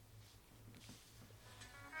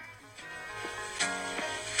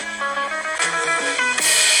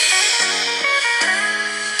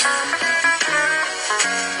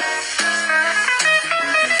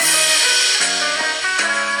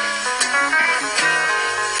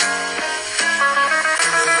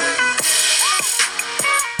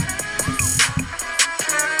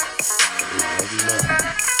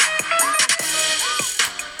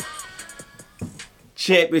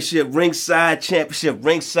Championship ringside.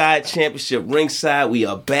 We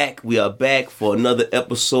are back for another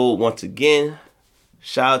episode once again.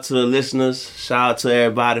 Shout out to the listeners. Shout out to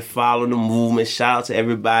everybody following the movement. Shout out to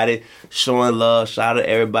everybody showing love. Shout out to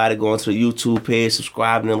everybody going to the YouTube page,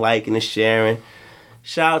 subscribing and liking and sharing.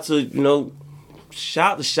 Shout out to,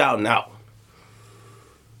 shouting out.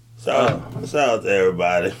 Shout out to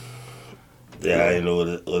everybody. Yeah, I know what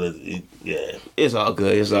it yeah. It's all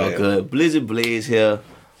good. It's all good. Blizzard Blaze here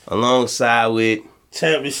alongside with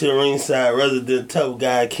Championship ringside resident tough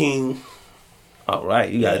guy King. All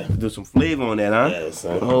right, you gotta do some flavor on that, huh? Yeah,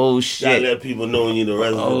 son. Oh shit! Gotta let people know you the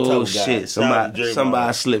resident tough guy. Oh shit!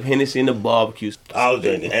 Somebody slipped Hennessy in the barbecue. I was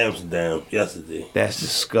drinking Amsterdam yesterday. That's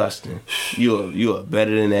disgusting. You are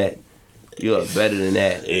better than that. You are better than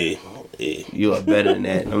that. Yeah. You are better than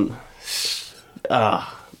that.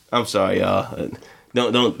 I'm sorry, y'all.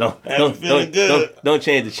 Don't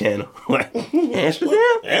change the channel. Amsterdam.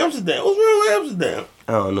 What's wrong with Amsterdam?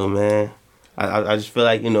 I don't know, man. I just feel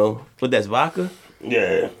like, what that's vodka?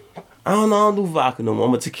 Yeah. I don't do vodka no more.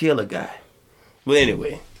 I'm a tequila guy. But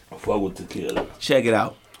anyway. Fuck with tequila. Check it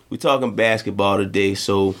out. We talking basketball today,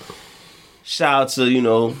 so shout out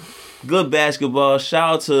to, good basketball.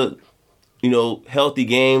 Shout out to, healthy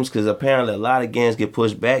games, because apparently a lot of games get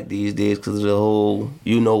pushed back these days because of the whole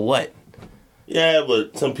what. Yeah,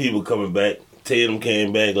 but some people coming back. Tatum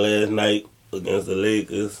came back last night against the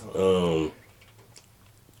Lakers.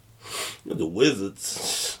 The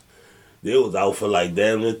Wizards, they was out for like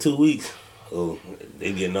damn near 2 weeks. Oh,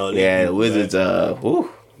 they getting all that. Yeah, the Wizards,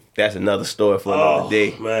 that's another story for another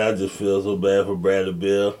day. Man, I just feel so bad for Bradley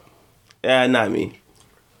Beal. Yeah, not me.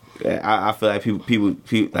 Yeah, I feel like people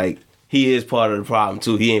like, he is part of the problem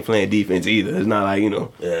too. He ain't playing defense either. It's not like,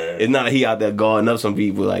 it's not like he out there guarding up some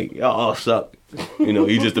people like, y'all suck.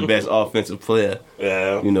 He's just the best offensive player.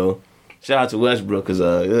 Yeah. Shout out to Westbrook, because,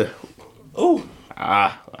 I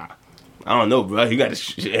don't know, bro. You got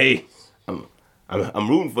to, hey, I'm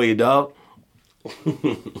rooting for you, dog.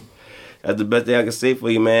 That's the best thing I can say for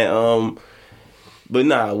you, man. But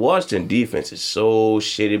nah, Washington defense is so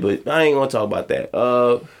shitty, but I ain't gonna talk about that.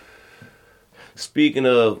 Speaking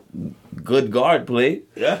of good guard play,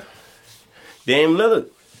 yeah, Dame Lillard.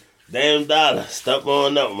 Dame Dollar, step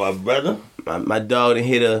on up, my brother. My dog done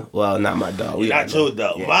hit a, well, not my dog. Not your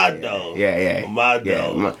dog, my dog. Yeah. My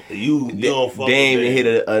dog. You don't fuck Dame with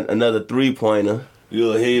hit another 3-pointer.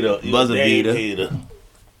 You a hater. Buzzer beater. Hater.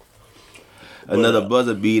 Another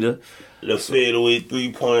buzzer beater. The fadeaway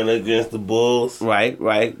 3-pointer against the Bulls. Right.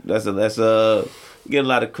 That's get a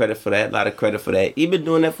lot of credit for that. He been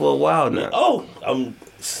doing that for a while now. Oh,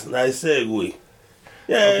 nice segue.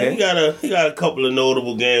 Yeah, okay. He got a couple of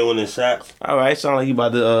notable game-winning shots. All right, sound like you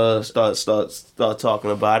about to start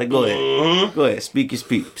talking about it. Go ahead. Mm-hmm. Go ahead. Speak your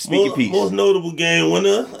piece. Most notable game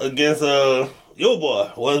winner against your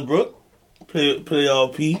boy Westbrook,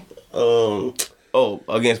 playoff P.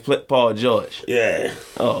 Against Paul George. Yeah.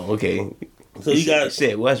 Oh, okay. So you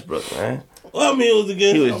said Westbrook, man. Well, I mean, it was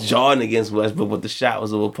against. He was Jordan against Westbrook, but the shot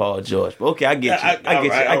was over Paul George. But okay, I get you.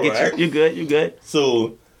 I get you. You good.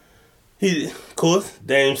 So. Of course,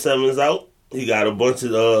 Dame Simmons out. He got a bunch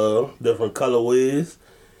of different colorways.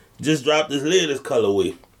 Just dropped his latest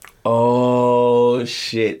colorway. Oh,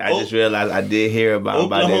 shit. I just realized I did hear about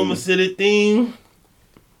Oklahoma City theme.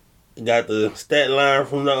 Got the stat line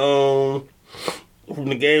from the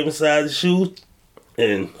game inside the shoe.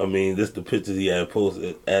 And, I mean, this the pictures he had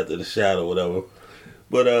posted after the shot or whatever.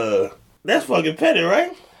 But, that's fucking petty,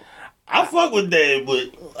 right? I fuck with Dame,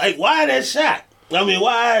 but, like, why that shot? I mean,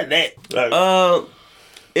 why that?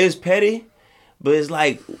 It's petty, but it's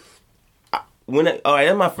like,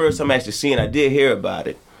 that's my first time actually seeing it. I did hear about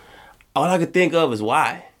it. All I could think of is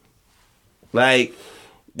why. Like,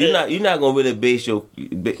 you're not gonna really base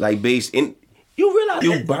in. You realize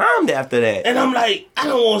you bombed after that, and I'm like, I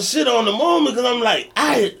don't want to sit on the moment because I'm like,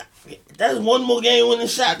 that's one more game winning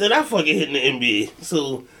shot that I fucking hit in the NBA.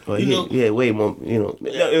 So. Way more, we don't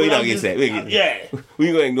get that.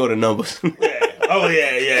 We gonna ignore the numbers.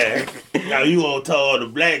 Yeah. Now you on tall the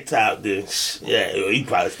black top, then he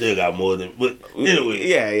probably still got more than. But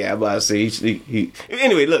anyway, I'm about to say he.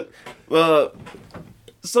 Anyway, look,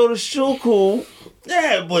 so the shoe cool,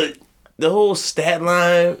 but the whole stat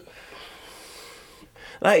line,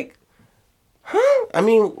 like, huh? I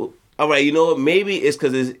mean. All right, you know what? Maybe it's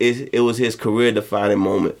because it was his career-defining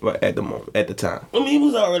moment at the time. I mean, he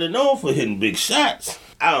was already known for hitting big shots.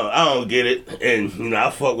 I don't get it, and I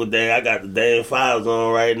fuck with Dame. I got the Dame files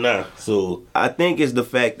on right now, so I think it's the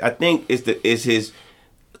fact. I think it's his.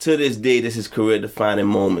 To this day, this is career-defining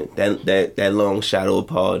moment. That long shot over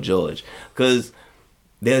Paul George, because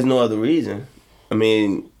there's no other reason. I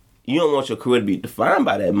mean, you don't want your career to be defined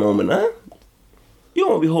by that moment, huh? You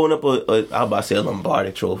don't want to be holding up I was about to say a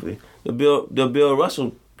Lombardi trophy. The Bill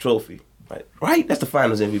Russell trophy. Right? That's the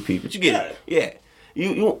finals MVP. But you get it. Yeah.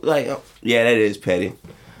 You like, yeah, that is petty.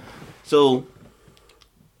 So,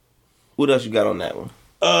 what else you got on that one?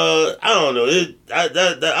 I don't know.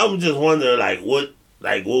 I'm just wondering,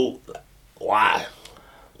 why?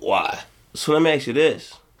 So let me ask you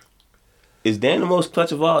this. Is Dan the most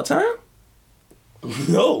clutch of all time?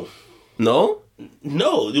 No. No?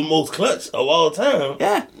 No, the most clutch of all time?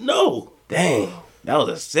 Yeah. No. Dang. That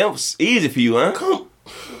was easy for you, huh?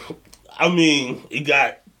 I mean, he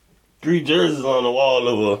got 3 jerseys on the wall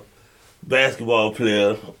of a basketball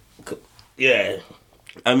player. Yeah.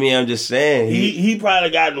 I mean, I'm just saying. He probably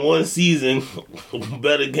got in one season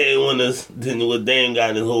better game winners than what Dame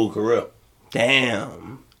got in his whole career.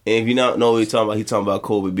 Damn. And if you don't know what he's talking about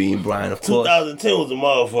Kobe being Bryant, of course. 2010 was a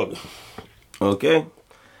motherfucker. Okay.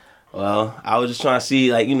 Well, I was just trying to see,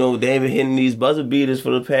 David hitting these buzzer beaters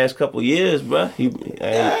for the past couple years, bro. He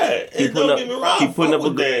putting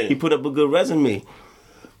up a good resume.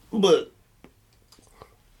 But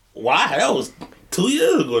why? That was 2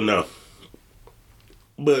 years ago now.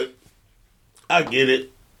 But I get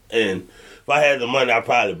it. And if I had the money, I'd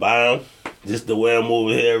probably buy them just to wear them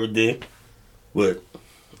over here every day. But,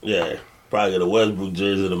 yeah, probably get a Westbrook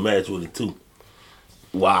jersey to match with it, too.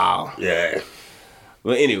 Wow. Yeah.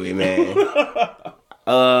 Well, anyway, man.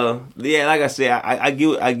 Yeah, like I said, I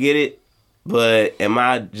get it. But am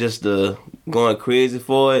I just going crazy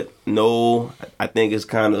for it? No. I think it's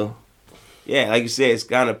kind of, yeah, like you said, it's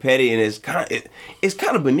kind of petty and it's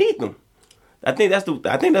kind of beneath him. I think that's the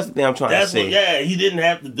thing I'm trying to say. He didn't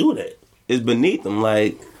have to do that. It's beneath him,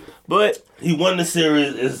 but he won the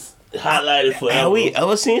series. It's highlighted forever. Have we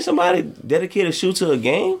ever seen somebody dedicate a shoe to a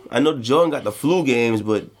game? I know Jordan got the flu games,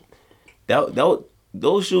 but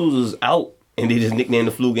those shoes was out, and they just nicknamed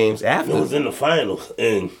the flu games after. It was in the finals,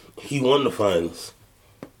 and he won the finals.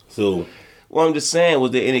 So, well, I'm just saying,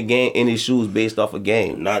 was there any shoes based off a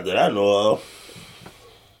game? Not that I know of.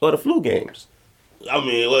 Or the flu games? I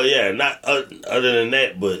mean, well, yeah, not other than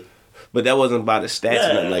that, but that wasn't by the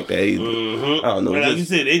stats or nothing like that either. Mm-hmm. I don't know. Like you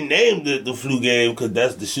said, they named it the flu game because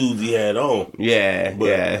that's the shoes he had on.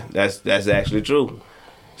 Yeah, that's actually true.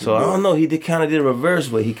 So I don't know. He kind of did a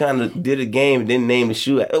reverse way. He kind of did a game and didn't name the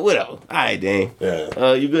shoe. Whatever. All right, Dan.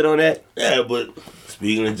 Yeah. You good on that? Yeah, but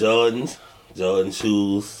speaking of Jordan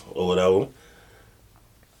shoes or whatever,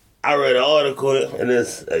 I read an article and I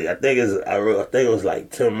think it was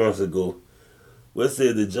like 10 months ago. Where it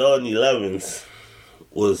said the Jordan 11s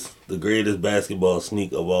was the greatest basketball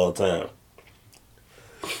sneaker of all time.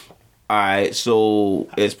 Alright, so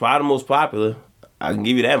it's probably the most popular. I can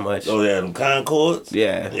give you that much. Oh, yeah, them Concords?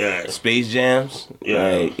 Yeah. Space Jams?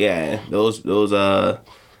 Yeah. Those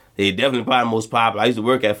they definitely probably the most popular. I used to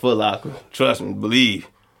work at Foot Locker. Trust me, believe.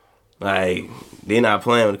 They're not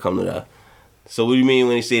playing when it comes to that. So what do you mean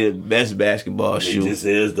when they say the best basketball shoe? It just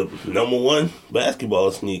says the #1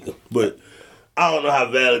 basketball sneaker. But I don't know how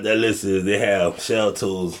valid that list is. They have shell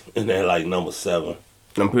toes in there like #7.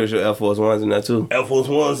 I'm pretty sure Air Force One's in there too. Air Force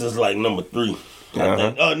One's is like #3. I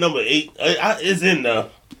think. #8. It's in there.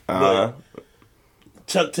 But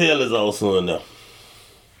Chuck Taylor's also in there.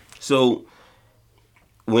 So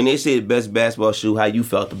when they say the best basketball shoe, how you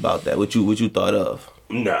felt about that? What you thought of?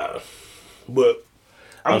 Nah. But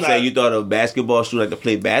I'm saying you thought of a basketball shoe like to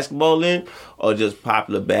play basketball in, or just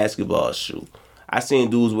popular basketball shoe? I seen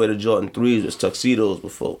dudes wear the Jordan 3s as tuxedos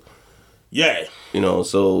before. Yeah.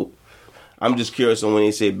 So I'm just curious on when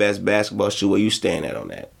they say best basketball shoe, where you stand at on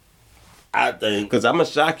that? I think. Because I'm going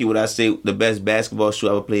to shock you when I say the best basketball shoe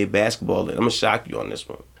I ever played basketball in. I'm going to shock you on this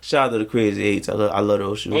one. Shout out to the Crazy 8s. I love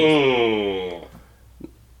those shoes.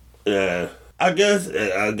 Yeah. I guess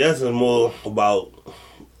it's more about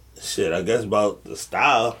about the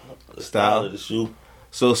style. The style of the shoe.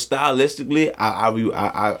 So stylistically,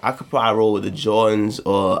 I could probably roll with the Jordans,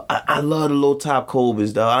 or I love the low top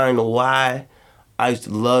Kobe's though. I don't know why. I used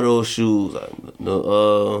to love those shoes.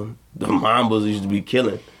 The Mambas used to be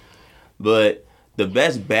killing. But the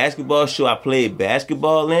best basketball shoe I played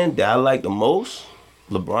basketball in that I like the most,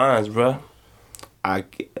 LeBron's, bro. I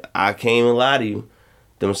can't even lie to you.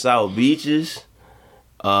 Them South Beaches,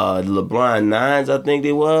 the LeBron 9s, I think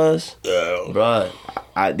they was. Yeah. Bruh,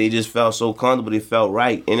 they just felt so comfortable. They felt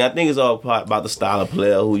right. And I think it's all about the style of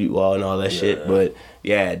player, who you are and all that shit. But,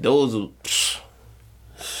 yeah, those are...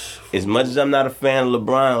 As much as I'm not a fan of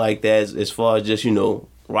LeBron like that, as far as just,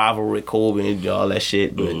 rivalry, Kobe and all that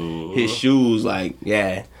shit, but his shoes, I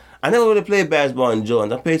never really played basketball in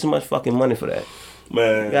Jordans. I paid too much fucking money for that.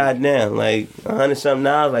 Man. Goddamn, $100-something.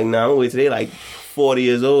 Nah, I'm gonna wait till they 40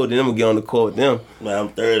 years old, then I'm gonna get on the court with them. Man, I'm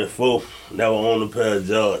 34. Never owned a pair of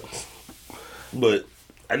Jordans. But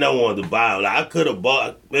I never wanted to buy them. Like, I could have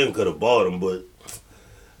bought them, but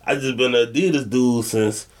I just been an Adidas dude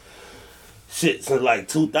since like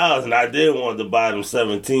 2000. I did want to buy them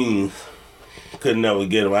 17s. Could never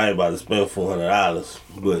get them. I ain't about to spend $400.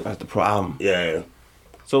 But That's the problem. yeah.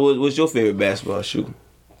 So what's your favorite basketball shoe?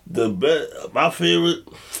 My favorite,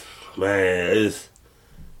 man, is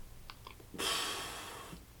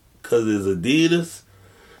because it's Adidas.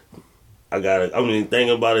 Thinking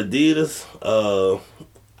about Adidas,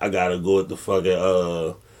 I gotta go with the fucking,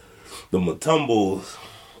 the Matumbos.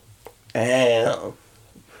 Damn.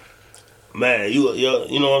 Man, you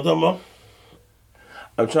know what I'm talking about?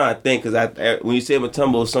 I'm trying to think, because when you say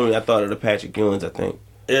Matumbo, something I thought of the Patrick Ewings, I think.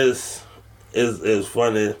 It's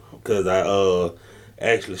funny, because I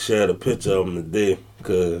actually shared a picture of them today,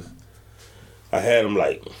 because I had them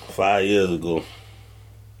like 5 years ago.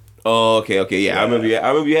 Oh, okay, yeah. I remember you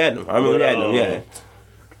had them. Yeah.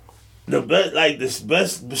 The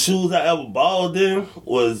best shoes I ever bought in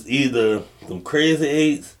was either them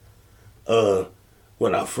Crazy 8s.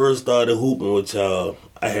 When I first started hooping with y'all,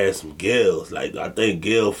 I had some Gales. Like, I think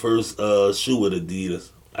Gale first shoe with Adidas.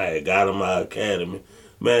 I had got in my academy.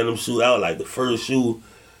 Man, them shoes, that was like the first shoe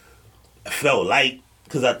I felt light.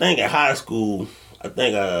 Because I think in high school, I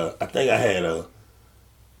think I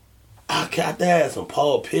had some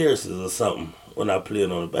Paul Pierces or something when I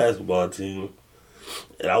played on the basketball team.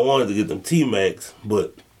 And I wanted to get them T-Max,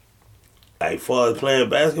 but like far as playing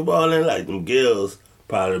basketball and like them Gales,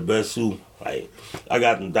 probably the best shoe. Like, I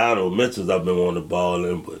got them Donovan Mitchells I've been wanting to ball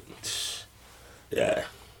in, but yeah.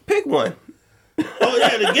 Pick one. Oh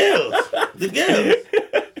yeah, the Gales. The Gales.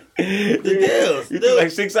 You took like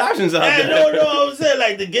 6 options out there. No, I was saying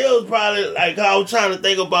like the Gales probably like I was trying to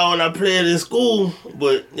think about when I played in school,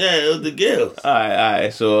 but yeah, it was the Gales. All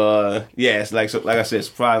right. So it's like I said,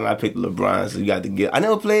 surprisingly I picked the LeBron, so you got the Gales. I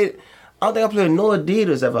don't think I played no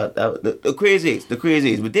Adidas ever. The Crazy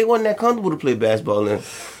 8s, but they wasn't that comfortable to play basketball in.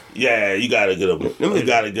 Yeah, you gotta get them. You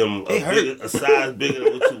gotta get them a size bigger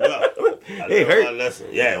than what you got. They hurt. My lesson.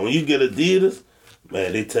 Yeah, when you get Adidas,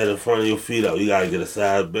 man, they tear the front of your feet out. You gotta get a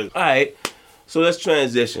size bigger. All right, so let's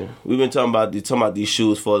transition. We've been talking about these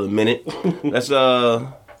shoes for a minute. Let's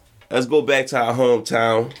go back to our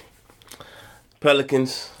hometown,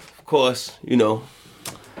 Pelicans. Of course, you know,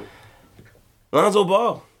 Lonzo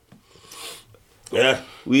Ball. Yeah,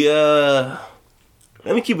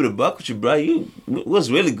 Let me keep it a buck with you, bro. What's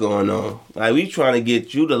really going on? Like, we trying to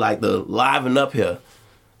get you to liven up here,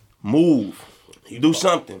 move, do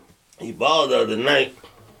something. He balled the other night,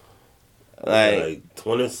 like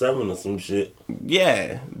 27 or some shit.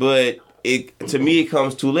 Yeah, but to me it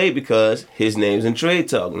comes too late because his name's in trade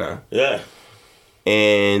talk now. Yeah,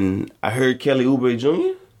 and I heard Kelly Oubre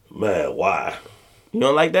Jr. Man, why? You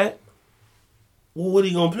don't like that? Well, what are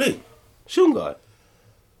you gonna play? Shooting guard.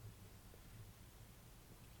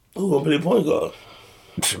 Who gonna play point guard?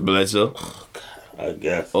 Bledsoe. I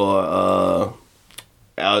guess. Or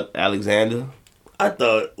Alexander. I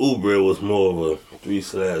thought Oubre was more of a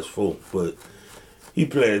 3/4, but he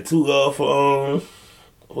played 2 guard for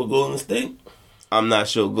Golden State. I'm not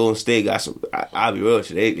sure. Golden State got some. I'll be real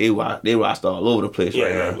with you. They roster all over the place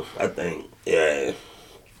right now. I think. Yeah,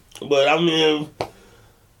 but I mean,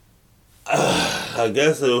 I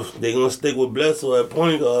guess if they're gonna stick with Bledsoe at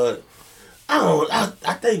point guard.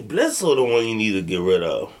 I think Bledsoe the one you need to get rid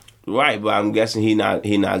of. Right, but I'm guessing he not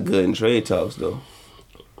good in trade talks though.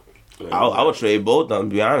 I would trade both of them,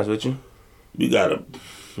 to be honest with you. You gotta,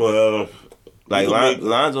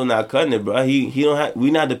 Lonzo not cutting it, bro. He don't have.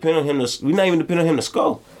 We not even depending on him to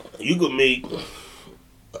score. You could make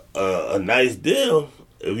a nice deal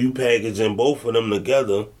if you packaging both of them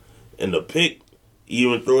together in the pick.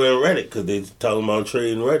 Even throw in Redick because they talking about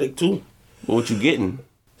trading Redick too. But what you getting?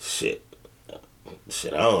 Shit, I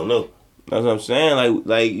don't know. That's what I'm saying.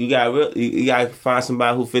 Like you got to find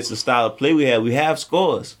somebody who fits the style of play we have. We have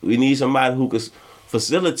scores. We need somebody who can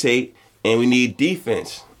facilitate, and we need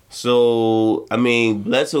defense. So I mean,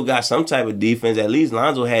 Bledsoe got some type of defense. At least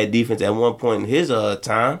Lonzo had defense at one point in his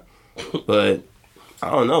time, but I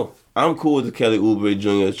don't know. I'm cool with the Kelly Oubre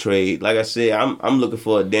Jr. trade. Like I said, I'm looking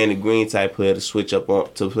for a Danny Green type player to switch up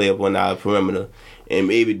on to play up on our perimeter, and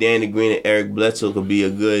maybe Danny Green and Eric Bledsoe could be a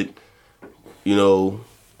good,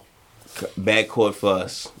 backcourt for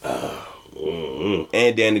us.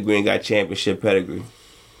 And Danny Green got championship pedigree.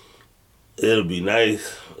 It'll be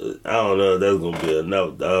nice. I don't know if that's gonna be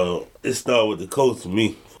enough, dog. It started with the coach for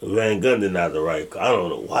me. Van Gundy not the right. I don't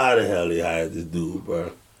know why the hell they hired this dude,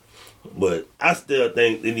 bro. But I still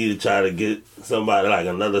think they need to try to get somebody like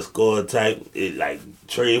another scorer type.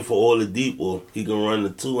 Trade for Oladipo. He can run the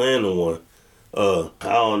 2 and the 1. I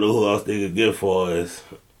don't know who else they could get for as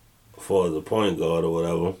a point guard or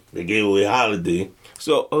whatever. They gave away Holiday.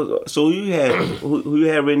 So you had who you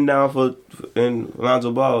had written down for in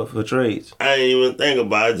Lonzo Ball for trades? I didn't even think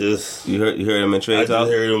about it. Just You heard him in trade talk? I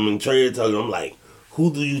just heard him in trade talk. I'm like,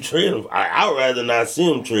 who do you trade him for? I'd rather not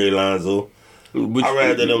see him trade Lonzo. I'd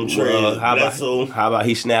rather them trade Bledsoe. How about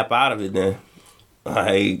he snap out of it then?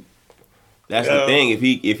 Like, that's the thing. If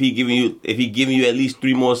he giving you at least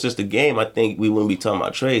 3 more assists a game, I think we wouldn't be talking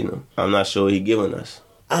about trading him. I'm not sure he giving us.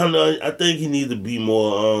 I don't know. I think he needs to be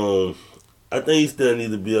more. I think he still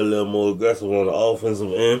needs to be a little more aggressive on the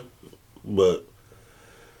offensive end. But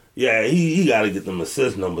yeah, he got to get them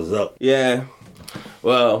assist numbers up. Yeah.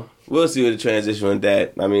 Well, we'll see with the transition with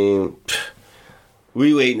that. I mean,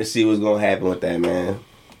 we waiting to see what's gonna happen with that, man.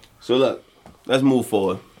 So look, let's move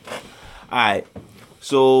forward. All right.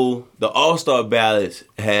 So the All-Star ballot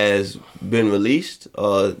has been released.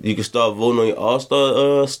 You can start voting on your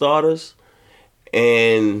All-Star starters,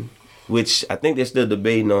 and which I think they're still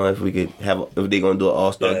debating on if they're gonna do an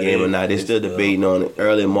All-Star game or not. They're still debating on it.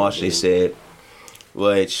 Early in March, they said,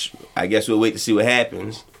 which I guess we'll wait to see what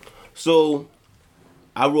happens. So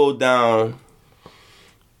I wrote down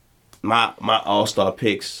my All-Star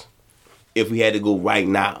picks if we had to go right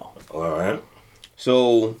now. All right.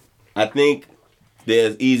 So I think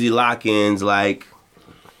there's easy lock-ins like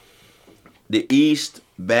the East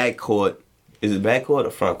backcourt. Is it backcourt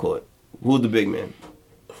or front court? Who's the big man?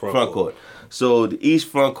 Front court. So the East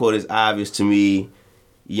front court is obvious to me.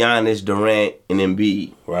 Giannis, Durant, and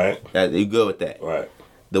Embiid. Right. You good with that? Right.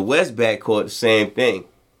 The West backcourt, same thing.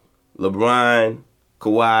 LeBron,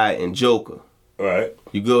 Kawhi, and Joker. Right.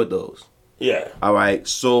 You good with those? Yeah. All right.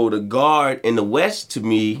 So the guard in the West to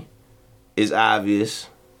me is obvious,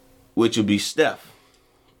 which would be Steph.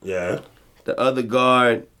 Yeah. The other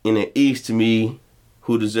guard in the East to me,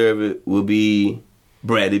 who deserve it, will be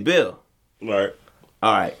Bradley Beal. Right.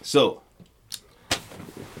 All right. So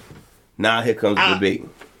now here comes the debate.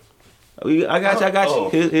 I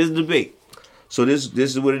got you. Here's the debate. So this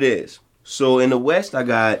is what it is. So in the West, I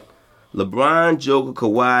got LeBron, Joker,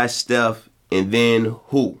 Kawhi, Steph, and then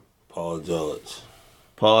who? Paul George.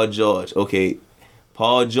 Paul George. Okay.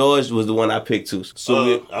 Paul George was the one I picked too. So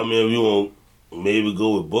if you want maybe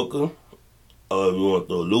go with Booker, or if you want to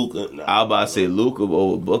throw Luka. Nah, I was about to say Luka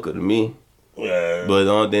over Booker to me. Yeah. But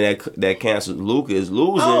the only thing that cancels Luka is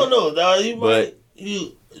losing. I don't know, dog.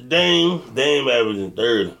 Dame averaging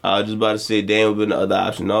 30. I was just about to say Dame would be the other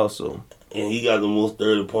option also. And he got the most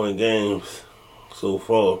 30-point games so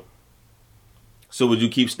far. So would you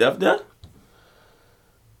keep Steph there?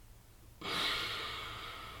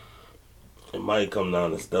 It might come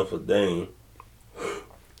down to Steph or Dame.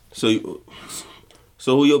 So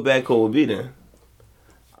who your backcourt would be then?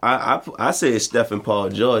 I say it's Steph and Paul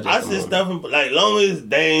George. I say Steph and long as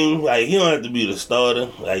Dame, he don't have to be the starter.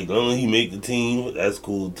 Long as he make the team, that's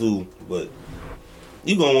cool too. But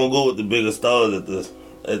you gonna want to go with the bigger stars as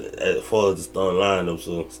far as the starting lineup.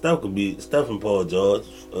 So Steph and Paul George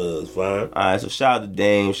is fine. All right, so shout out to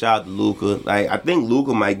Dame, shout out to Luka. I think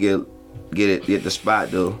Luka might get the spot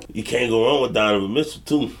though. You can't go wrong with Donovan Mitchell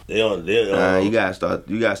too. You gotta start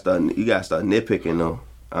nitpicking though.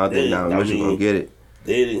 I don't think Donovan Mitchell gonna get it.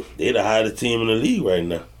 They the highest team in the league right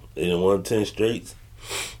now. They done won 10 straights.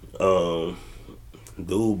 Dude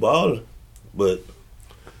balling, but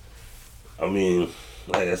I mean,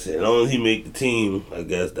 like I said, as long as he make the team, I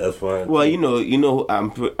guess that's fine. Well, you know,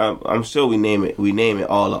 I'm sure we name it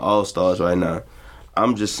all the All-Stars right now.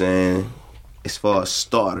 I'm just saying, as far as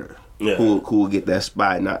starter, who will get that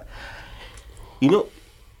spot? Not,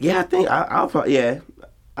 I think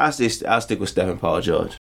I'll stick with Steph and Paul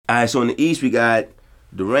George. All right, so in the East we got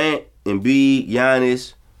Durant, Embiid,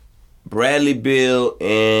 Giannis, Bradley Beal,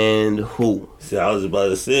 and who? See, I was about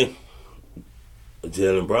to say,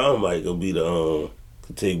 Jaylen Brown might go be the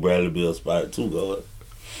take Bradley Beal's spot too, guard.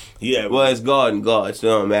 Well, it's guard and guard. It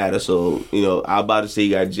still don't matter. So, I was about to say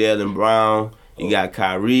you got Jaylen Brown, you got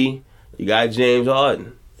Kyrie, you got James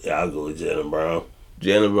Harden. Yeah, I'll go with Jaylen Brown.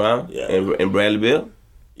 Jaylen Brown? Yeah. And Bradley Beal?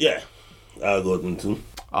 Yeah, I'll go with them too.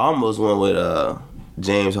 I almost went with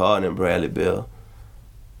James Harden and Bradley Beal.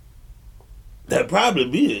 That'd probably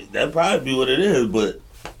be it. That'd probably be what it is, but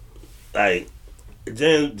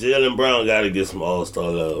Jaylen Brown got to get some All-Star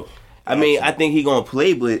love. I think he gonna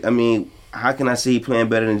play, but how can I say he playing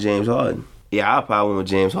better than James Harden? Yeah, I'll probably went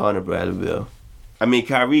with James Harden and Bradley Beal.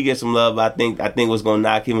 Kyrie gets some love. But I think what's gonna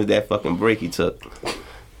knock him is that fucking break he took.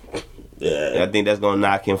 Yeah, I think that's gonna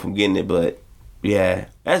knock him from getting it. But Yeah,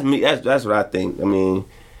 that's me. That's what I think. I mean,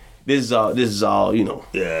 this is all you know.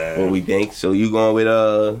 Yeah. What we think. So you going with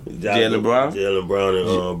Jaylen Brown? Jaylen Brown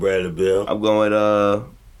and Bradley Beal. I'm going with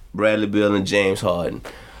Bradley Beal and James Harden.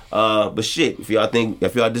 But shit, if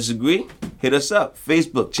y'all disagree, hit us up.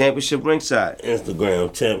 Facebook, Championship Ringside.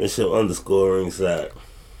 Instagram, Championship_Ringside.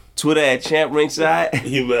 Twitter at Champ Ringside.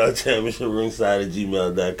 Email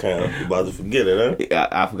championship_ringside@gmail.com. You about to forget it, huh?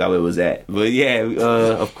 I forgot where it was at. But yeah,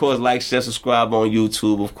 of course, like, share, subscribe on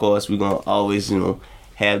YouTube. Of course, we're going to always,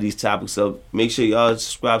 have these topics up. Make sure y'all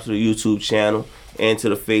subscribe to the YouTube channel and to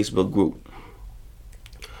the Facebook group.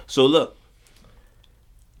 So look,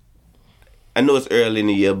 I know it's early in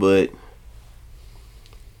the year, but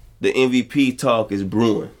the MVP talk is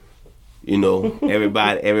brewing.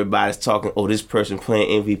 Everybody's talking, oh, this person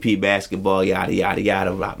playing MVP basketball, yada, yada,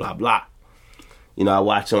 yada, blah, blah, blah.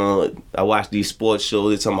 I watch these sports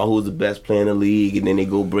shows, they talking about who's the best player in the league, and then they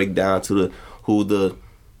go break down to who the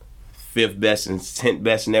 5th best and 10th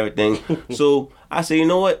best and everything. So I say, you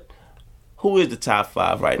know what? Who is the top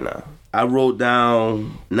 5 right now? I wrote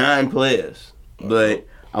down 9 players, but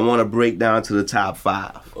I want to break down to the top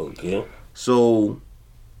 5. Okay. So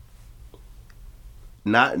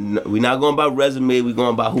we're not going by resume. We're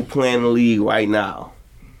going by who playing in the league right now.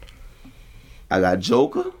 I got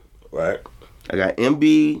Joker. Right. I got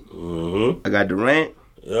Embiid. Mm-hmm. I got Durant.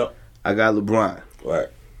 Yep. I got LeBron. Right.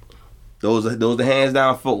 Those are hands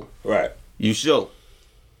down 4. Right. You sure?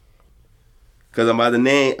 Cause I'm about to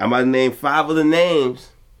name 5 of the names,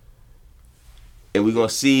 and we're gonna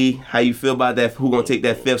see how you feel about that. Who gonna take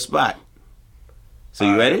that 5th spot? So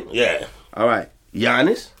you ready? Yeah. All right.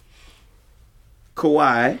 Giannis,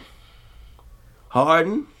 Kawhi,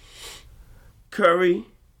 Harden, Curry,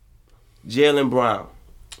 Jaylen Brown.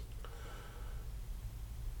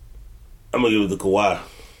 I'm gonna give it to Kawhi.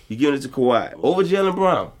 You giving it to Kawhi over Jaylen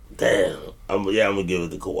Brown? Damn. I'm gonna give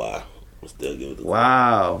it to Kawhi. I'm still give it to Kawhi.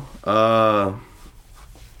 Wow.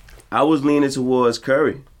 I was leaning towards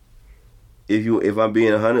Curry. If I'm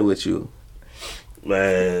being 100 with you,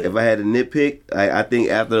 man. If I had to nitpick, I think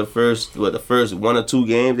after the first 1 or 2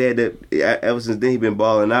 games they had that. Ever since then he been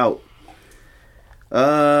balling out.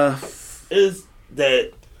 Is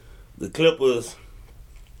that the Clippers?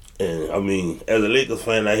 And I mean, as a Lakers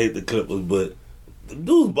fan, I hate the Clippers, but the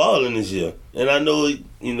dude's balling this year. And I know, we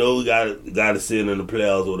got to see it in the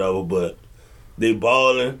playoffs or whatever, but they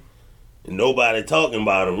balling, and nobody talking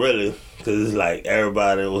about them really, because it's like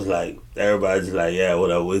everybody's just like, yeah,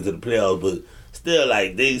 whatever, wait to the playoffs, but still,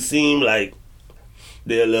 like, they seem like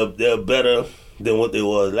they're better than what they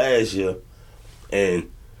was last year.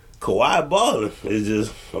 And Kawhi balling. It's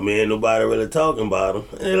just, ain't nobody really talking about them.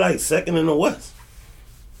 They're like 2nd in the West.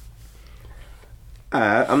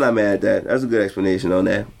 I'm not mad at that. That's a good explanation on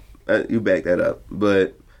that. You back that up.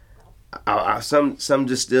 But some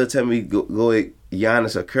just still tell me go with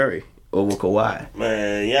Giannis or Curry over Kawhi.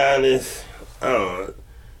 Man, Giannis, I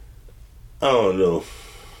don't know.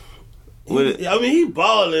 He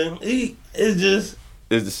balling. It's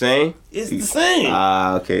the same. It's the same.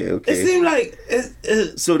 Okay. It seems like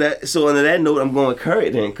it's so under that note, I'm going with Curry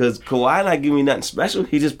then, because Kawhi not giving me nothing special.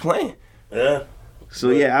 He just playing. Yeah.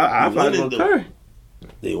 So yeah, I probably go with Curry.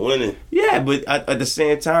 They winning. Yeah, but at the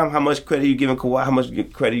same time, how much credit you giving Kawhi? How much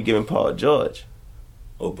credit you giving Paul George?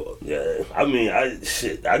 Oh, yeah. I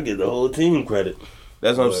give the whole team credit.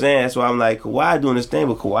 That's what I'm saying. That's why I'm like, Kawhi doing this thing,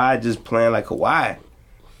 but Kawhi just playing like Kawhi.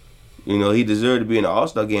 He deserved to be in the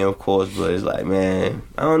All-Star game, of course, but it's like, man,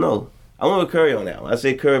 I don't know. I went with Curry on that one. I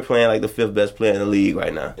say Curry playing like the 5th best player in the league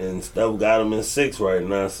right now. And Steph got him in 6 right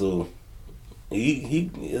now, so he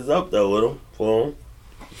is up there with him for him.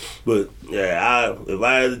 But yeah, if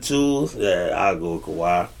I had to choose, I'll go with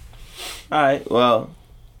Kawhi. All right, well,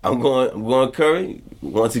 I'm going Curry.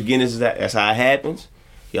 Once again, that's how it happens.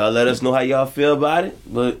 Y'all let us know how y'all feel about it,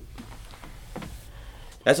 but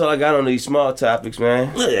that's all I got on these small topics,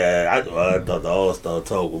 man. Yeah, I thought the All-Star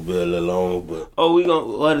talk would be a little long, but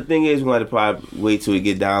the thing is, we're gonna probably wait till we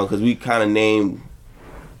get down, because we kind of named,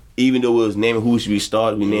 even though we was naming who should be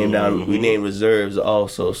started, we named down, we named reserves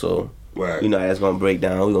also, so. Right. That's going to break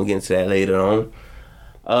down. We're going to get into that later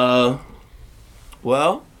on.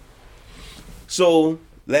 Well, so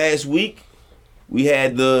last week we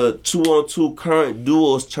had the 2-on-2 current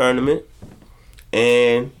duos tournament,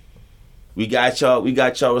 and we got y'all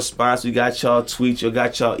response, we got y'all tweets, we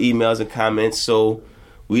got y'all emails and comments. So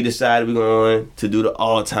we decided we're going to do the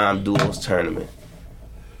all-time duos tournament.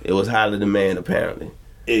 It was highly demanded, apparently.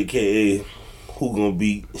 AKA, who gonna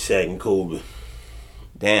beat Shaq and Kobe?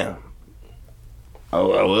 Damn.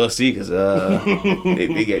 Oh, we'll see, cause they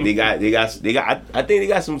got. I think they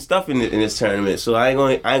got some stuff in this tournament. So I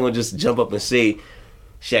ain't gonna just jump up and say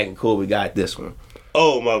Shaq and Kobe got this one.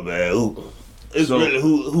 Oh my bad. Who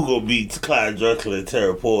gonna beat Clyde Drexler and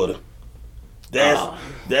Terry Porter?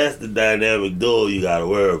 That's the dynamic duel you gotta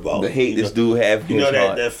worry about. The hate this dude have in his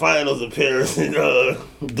heart. That finals appearance in duel.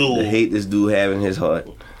 The hate this dude have in his heart.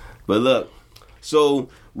 But look, so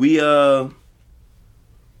we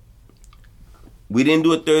didn't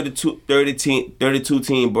do a 32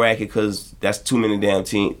 team bracket because that's too many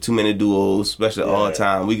duos, especially all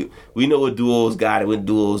time. We know what duos got it, what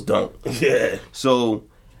duos don't. Yeah. So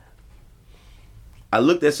I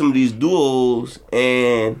looked at some of these duos,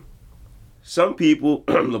 and some people,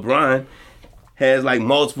 LeBron, has like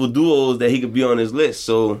multiple duos that he could be on his list.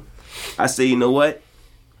 So I say, you know what?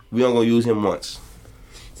 We aren't gonna use him once.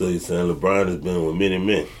 So you're saying LeBron has been with many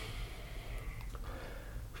men?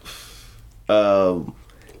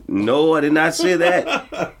 No, I did not say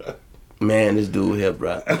that. Man, this dude here,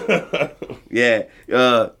 bro. Yeah,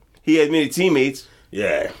 he has many teammates.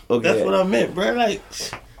 Yeah, okay. That's what I meant, bro. Like,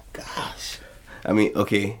 gosh. I mean,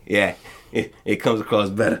 okay, yeah. It comes across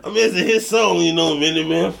better. I mean, it's a hit song, Many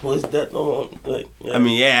Men. What's that? No, like, yeah. I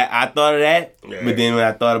mean, yeah, I thought of that, but then when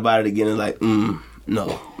I thought about it again, it's like,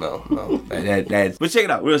 no. That's. But check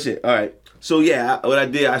it out, real shit. All right. So yeah, what I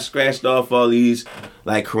did, I scratched off all these,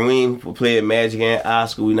 like Kareem for playing Magic and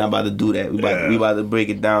Oscar. We not about to do that. We about to break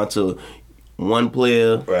it down to one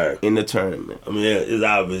player in the tournament. I mean, it's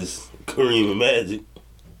obvious Kareem and Magic.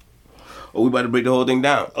 Oh, we about to break the whole thing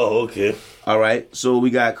down. Oh, okay. All right. So we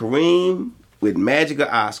got Kareem with Magic or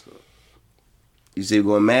Oscar. You say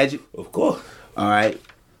we're going Magic? Of course. All right.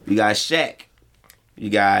 You got Shaq. You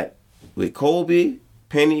got with Kobe,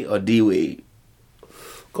 Penny, or D-Wade?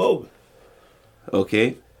 Kobe.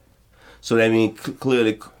 Okay. So that means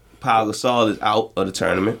clearly Pau Gasol is out of the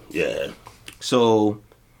tournament. Yeah. So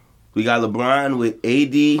we got LeBron with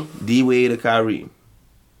AD, D-Wade, or Kyrie?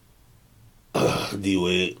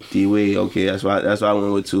 D-Wade. D-Wade, okay. That's why I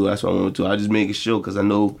went with two. I was just making sure because I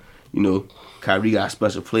know, Kyrie got a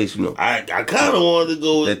special place, I kind of wanted to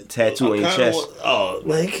go with... That tattoo on your chest.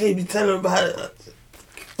 Man, he can't be telling about it.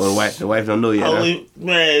 Or the wife don't know yet, huh?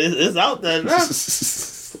 Man, it's out there now.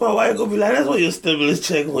 My wife gonna be like, that's where your stimulus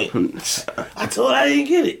check went. I told her I didn't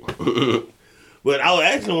get it. But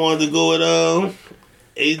I actually wanted to go with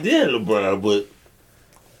AD and LeBron, but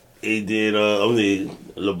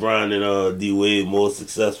LeBron and D-Wade more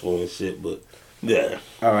successful and shit, but yeah.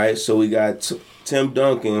 All right, so we got Tim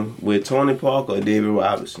Duncan with Tony Parker or David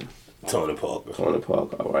Robinson? Tony Parker.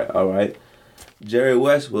 All right. Jerry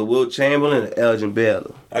West with Wilt Chamberlain and Elgin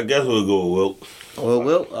Baylor? I guess we'll go with Wilt. Well,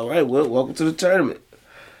 Wilt. All right, Wilt, welcome to the tournament.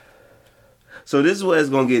 So this is where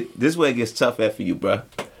it gets tough at for you, bro.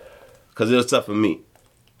 Because it was tough for me.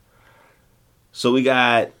 So we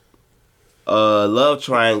got a love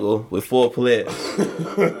triangle with 4 players.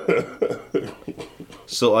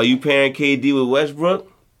 So are you pairing KD with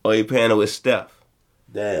Westbrook or are you pairing it with Steph?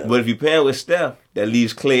 Damn. But if you pair it with Steph, that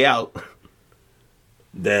leaves Clay out.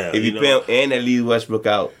 Damn. If you pair and that leaves Westbrook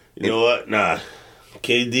out. You know what? Nah.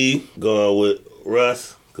 KD going with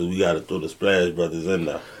Russ because we got to throw the Splash Brothers in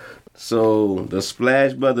there. So the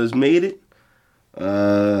Splash Brothers made it.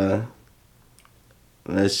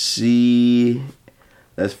 Let's see.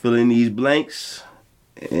 Let's fill in these blanks.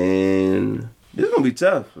 And this is going to be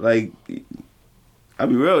tough. Like, I'll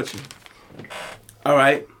be real with you. All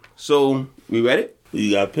right. So, we ready?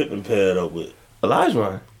 You got Pippen paired up with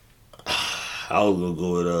Olajuwon. I was going to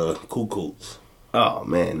go with Kukoc. Oh,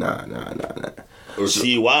 man. Nah. Or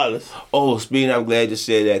T. Wallace. Oh, speaking, I'm glad you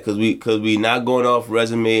said that because we not going off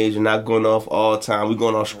resumes and not going off all time. We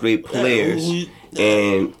going off straight players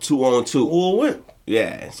and 2-on-2. Who will win?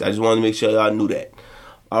 Yeah, so I just wanted to make sure y'all knew that.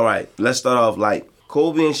 All right, let's start off like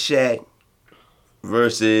Kobe and Shaq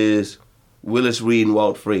versus Willis Reed and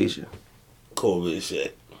Walt Frazier. Kobe and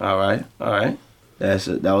Shaq. All right.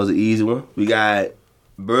 That was an easy one. We got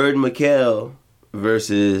Bird and McHale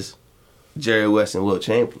versus Jerry West and Wilt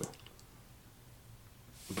Chamberlain.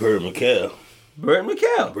 Bird McHale. I'll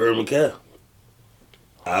go Bird McHale.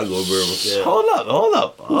 Hold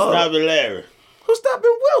up. Who's stopping Larry? Who's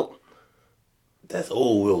stopping Wilt? That's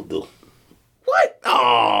old Wilt, though. What?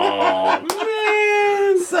 Oh,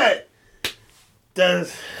 man. Son,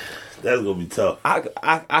 that's gonna be tough.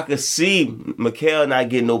 I could see McHale not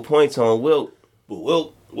getting no points on Wilt. But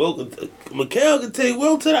McHale can take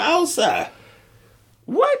Wilt to the outside.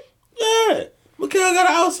 What? Yeah. McHale got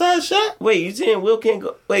an outside shot. Wait, you saying Wilt can't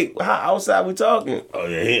go? Wait, how outside we talking? Oh,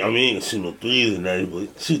 yeah. He can shoot no threes and that,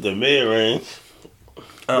 but shoot the mid-range.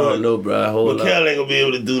 I don't know, bro. Hold up. Mikal ain't gonna be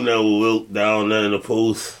able to do nothing with Wilt down there in the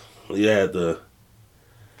post. You have to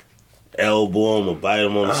elbow him or bite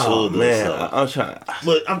him on the shoulder. Man, I'm trying.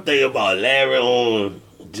 But I'm thinking about Larry on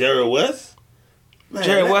Jerry West. Man,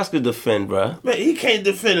 Jerry West could defend, bro. Man, he can't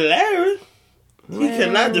defend Larry. He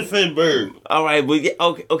cannot defend Bird. All right, but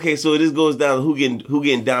okay. So this goes down to who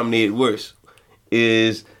getting dominated worse.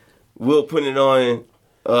 Is Wilt putting it on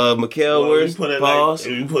Mikal worse? Pause.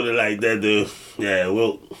 If you put it like that, dude. Yeah,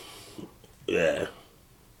 Wilt. Yeah.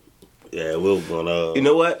 Yeah, Wilt gonna. You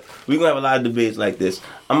know what? We're gonna have a lot of debates like this.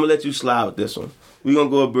 I'm gonna let you slide with this one. We're gonna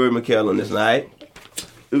go with Bird Mikal on this, all right?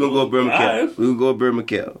 We're gonna go with Bird Mikal. Right. We're gonna go with Bird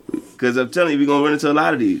Mikal. Because I'm telling you, we're gonna run into a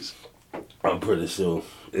lot of these. I'm pretty sure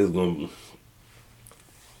it's gonna be.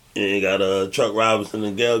 You ain't got Chuck Robinson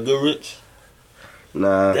and Gail Goodrich.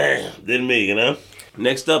 Nah. Damn, didn't make it, huh?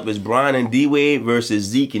 Next up is Brian and D-Wade versus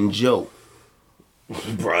Zeke and Joe.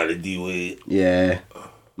 Brian and D-Wade. Yeah.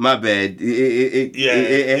 My bad.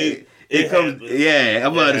 It comes. happens. Yeah,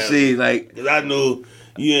 I'm about to say, like. Because I know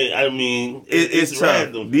you ain't, I mean, It's tough.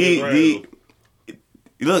 random. It's random.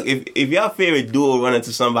 Look, if y'all favorite duo run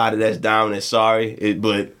into somebody that's dominant, sorry,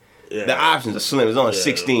 but Yeah. the options are slim. There's only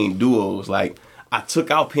 16 duos. Like, I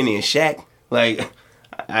took out Penny and Shaq. Like,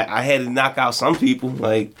 I had to knock out some people.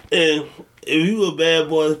 Like, And if you a Bad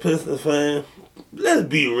Boys Pistons fan, let's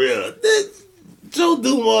be real. Joe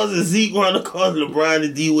Dumars and Zeke run across LeBron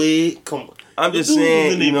and D-Wade. Come on. I'm just The dudes saying,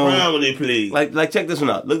 was in their you know, prime when they played. like check this one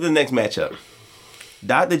out. Look at the next matchup.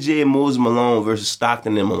 Dr. J and Moses Malone versus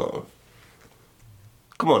Stockton and Malone.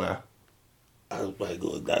 Come on now. I might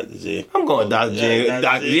go with Dr. J. I'm going Dr. J.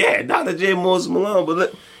 Dr. J and Moses Malone. But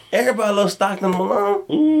look, everybody loves Stockton and Malone.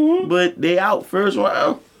 Mm-hmm. But they out first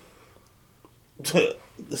round. The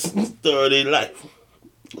story of their life.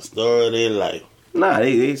 The story of their life. Nah,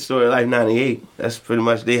 they started like 98. That's pretty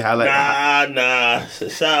much they highlight. Nah.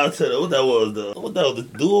 Shout out to what that was the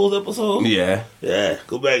Duels episode? Yeah, Yeah.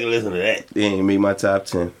 Go back and listen to that. they ain't made my top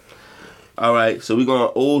 10. All right, so we're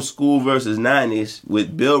going old school versus 90s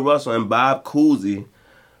with Bill Russell and Bob Cousy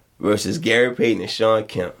versus Gary Payton and Sean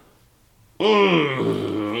Kemp.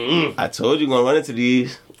 I told you going to run into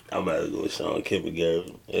these. I'm about to go with Sean Kemp and Gary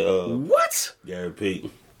What?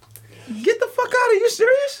 Payton. Get the fuck out of you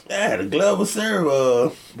serious? Yeah, the glove will serve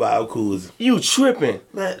Bob Cousy. You tripping.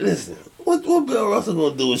 Man, listen. What Bill Russell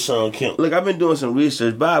gonna do with Sean Kemp? Look, I've been doing some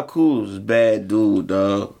research. Bob Cousy was a bad dude,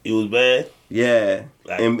 dog. He was bad? Yeah.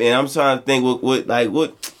 Like- and I'm trying to think what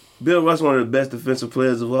Bill Russell, one of the best defensive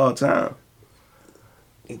players of all time.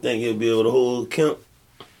 You think he'll be able to hold Kemp?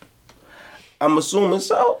 I'm assuming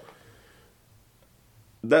so.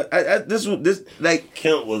 That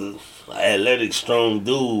Kemp was an athletic, strong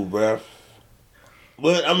dude, bruh.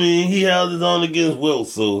 But, I mean, he held his own against Wilt,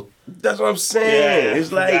 so... that's what I'm saying.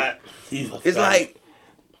 It's like,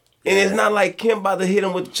 and it's not like Kemp about to hit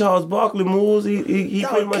him with Charles Barkley moves. He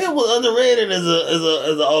pretty much. Kemp was underrated as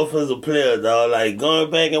an offensive player, dog. Like,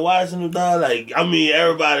 going back and watching him, dog, like, I mean,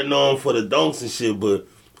 everybody know him for the dunks and shit, but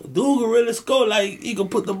dude can really score. Like, he can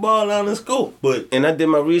put the ball down and score. But And I did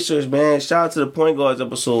my research, man. Shout out to the point guards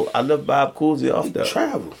episode. I left Bob Cousy off there.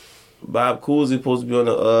 travel. Bob Cousy supposed to be on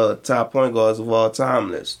the top point guards of all time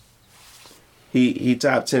list. He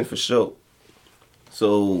top 10 for sure.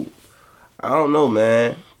 So I don't know,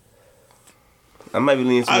 man. I might be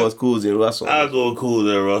leaning towards Cousy and Russell. I'll go with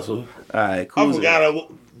Cousy and Russell. All right, I Cousy.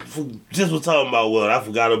 forgot, just was talking about Wilt. I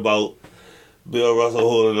forgot about Bill Russell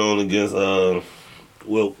holding on against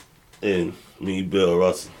Wilt and Bill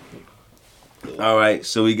Russell. All right,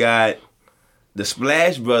 so we got the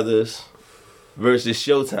Splash Brothers versus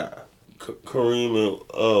Showtime. Kareem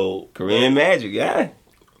Kareem Magic, yeah.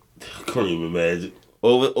 Kareem and Magic.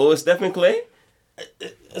 Over Stephen Clay?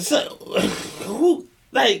 So, who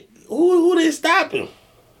they stopping?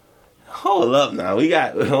 Hold up now. We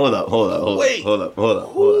got hold up. Wait. Hold up.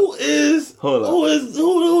 Who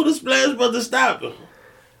the Splash Brothers stopping?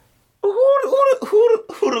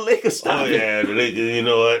 Who the Lakers Oh stopping? yeah, the Lakers. You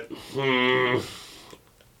know what?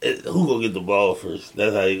 Who gonna get the ball first?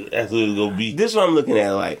 That's who it's gonna be. This is what I'm looking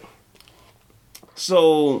at. Like,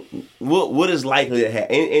 so what is likely to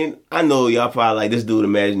happen? And I know y'all probably like this dude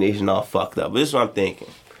imagination all fucked up, but this is what I'm thinking.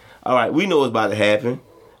 All right, we know what's about to happen.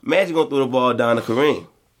 Magic gonna throw the ball down to Kareem.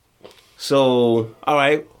 So, all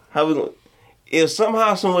right, how we gonna? If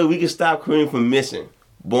somehow, some way we can stop Kareem from missing,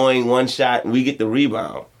 boing one shot, and we get the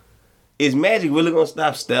rebound, is Magic really gonna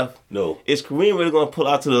stop Steph? No. Is Kareem really gonna pull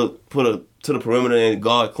out to the perimeter and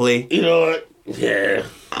guard Clay? You know what? Yeah.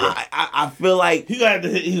 I feel like He gonna have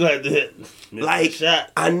to hit. Miss like that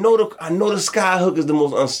shot. I know the sky hook is the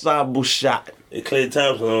most unstoppable shot, And Klay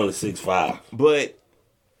Thompson only 6'5". but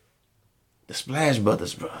The Splash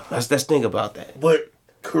Brothers, bro. Let's think about that. But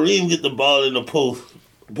Kareem get the ball in the post.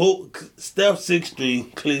 Both Steph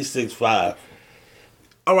 6'3", Klay 6'5".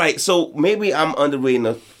 All right, so maybe I'm underrating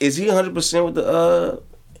the. Is he 100% with the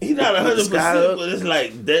He's not 100%, Skyhook? but it's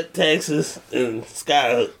like that Texas and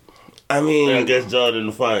Skyhook. I mean, And I guess Jordan in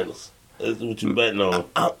the finals. That's what you betting on.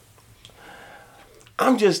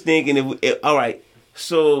 I'm just thinking if all right,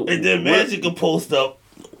 so And then Magic can post up.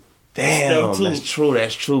 Damn, Steph too.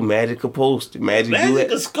 that's true. Magic could post. Magic do Magic it.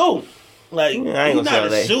 can score. Like, Yeah, I ain't he's gonna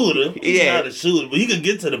not say a shooter. He's Yeah. not a shooter, but he could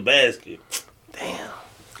get to the basket. Damn.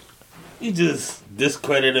 You just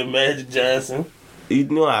discredited Magic Johnson. You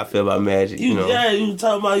know how I feel about Magic, you know. Yeah, you were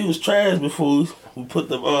talking about he was trash before we put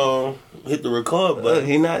the hit the record Look, button.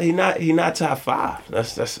 he not top 5.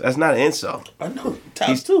 That's not an insult. I know,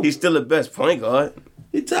 top 2. He's still the best point guard.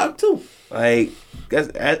 He top 2. Like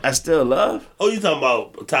I still love. Oh, you talking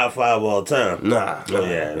about top 5 all time? Nah. Oh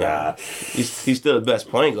yeah, nah. He's still the best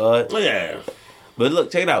point guard. Oh yeah. But look,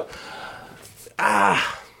 check it out.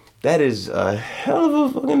 That is a hell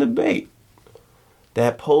of a fucking debate.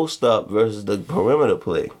 That post up versus the perimeter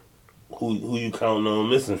play. Who you counting on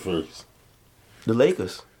missing first? The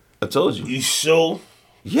Lakers. I told you. You sure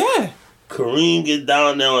Yeah. Kareem get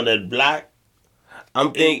down there on that block?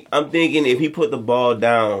 I'm thinking if he put the ball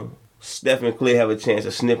down, Steph and Clay have a chance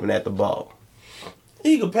of snipping at the ball.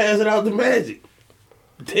 He could pass it out to Magic.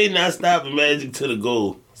 They not stopping Magic to the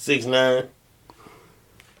goal. 6'9".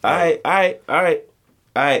 All right.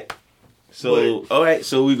 So all right,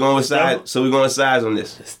 so we going with size. So we going with size on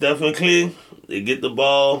this. Steph and Clay, they get the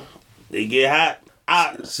ball, they get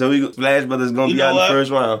hot. So we Splash Brothers gonna You be know out in the what? first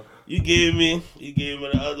round. You gave me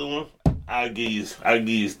the other one. I'll give you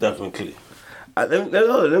Steph and Clay. Let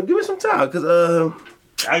me give me some time, cause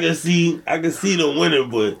I can see them winning,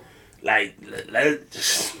 but like,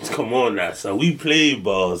 come on now, son. We played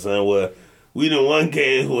ball, son. Where we done one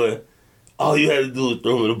game where all you had to do was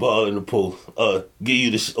throw me the ball in the post, give you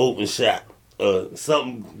the open shot,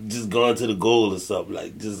 something just going to the goal or something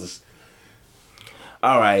like just.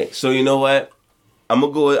 all right. So you know what? I'm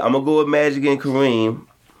gonna go with Magic and Kareem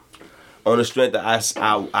on the strength that I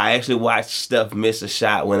actually watched Steph miss a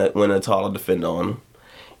shot when a taller defender on him,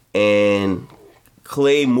 and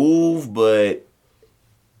Clay move, but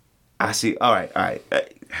I see. All right.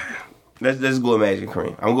 Let's go with Magic and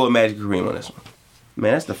Kareem. I'm gonna go with Magic and Kareem on this one.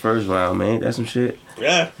 Man, that's the first round, man. That's some shit.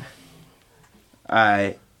 Yeah. All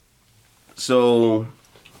right. So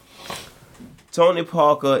Tony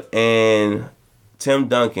Parker and Tim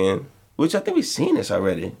Duncan, which I think we've seen this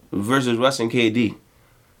already, versus Russ and KD.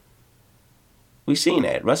 We seen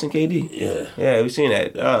that, Russ and KD. Yeah. Yeah, we seen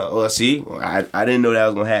that. See, I didn't know that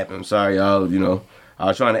was gonna happen. I'm sorry, y'all. You know, I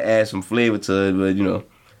was trying to add some flavor to it, but you know,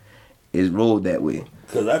 it's rolled that way.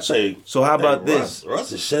 Cause I say. So how about this? Russ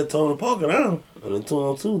has shut Tony Parker down on the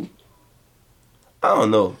 2-on-2. I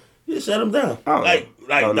don't know. He shut him down. I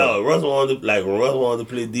don't know. No, Russ wanted to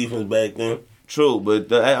play defense back then. True,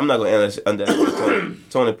 but I'm not gonna underestimate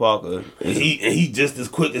Tony Parker. He just as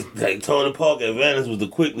quick as like Tony Parker. Advantage was the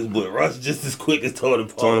quickness, but Russ just as quick as Tony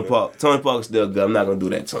Parker. Tony Parker's still good. I'm not gonna do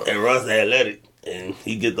that to him. And Russ athletic, and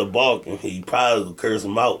he get the ball, and he probably would curse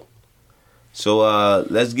him out. So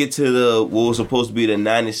let's get to what was supposed to be the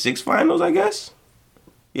 96 finals, I guess.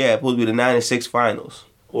 Yeah, supposed to be the 96 finals.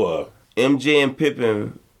 What? MJ and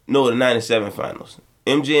Pippen. No, the 97 finals.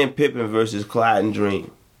 MJ and Pippen versus Clyde and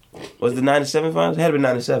Dream. Was the 97 finals? It had to be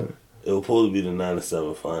 97. It was supposed to be the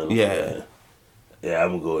 97 finals. Yeah. Yeah,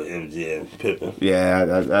 I'm gonna go with MJ and Pippen. Yeah,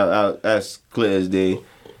 that's clear as day.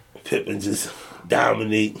 Pippen just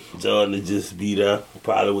dominate. Jordan just beat up,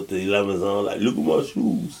 probably with the 11s on. Like, look at my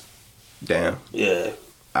shoes. Damn. Yeah.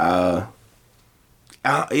 Yeah,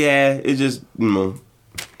 it just, you know.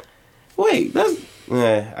 Wait, I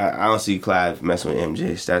don't see Clyde messing with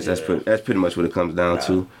MJ. That's pretty much what it comes down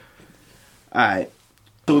to. All right.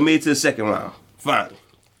 So we made it to the second round. Finally.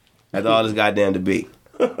 After all this goddamn debate.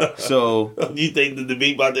 So. You think the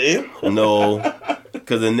debate about to end? No.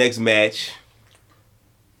 Because the next match,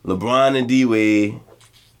 LeBron and D-Wade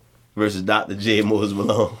versus Dr. J. Moses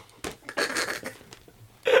Malone.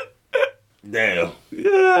 Damn.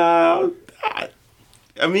 Yeah.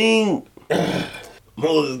 I mean.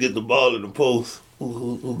 Moses get the ball in the post.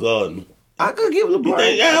 Who guarding him? I could give LeBron.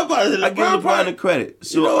 I give LeBron the credit.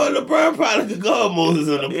 So, you know what? LeBron probably could guard Moses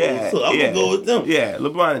in the post. So I'm going to go with them. Yeah,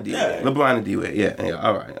 LeBron and D-Wade. Yeah. LeBron and D-Wade.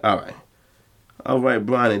 Yeah. All right,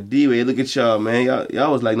 Bron and D-Wade. Look at y'all, man.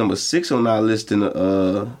 Y'all was like number 6 on our list in the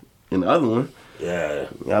other one. Yeah.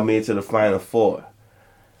 Y'all made it to the Final Four.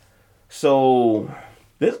 So,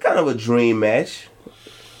 this is kind of a dream match.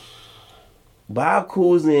 Bob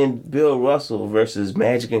Cousy and Bill Russell versus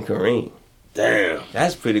Magic and Kareem. Damn.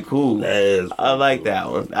 That's pretty cool. That is I like that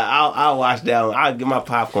one. I'll watch that one. I'll get my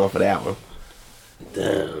popcorn for that one.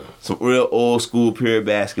 Damn. Some real old school period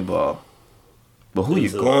basketball. But who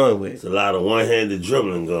you going with? It's a lot of one-handed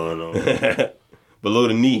dribbling going on. Below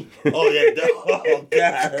the knee. Oh, yeah. Oh,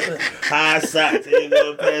 God. High socks. Ain't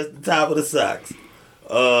going past the top of the socks.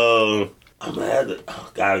 I'm going to have to...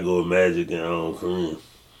 gotta go with Magic and Kareem.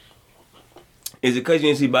 Is it because you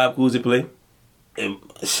didn't see Bob Cousy play? And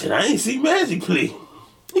shit, I ain't seen Magic play.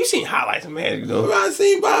 You seen highlights of Magic, though. I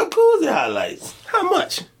seen Bob Cousy highlights. How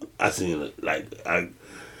much? I seen it. I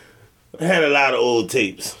had a lot of old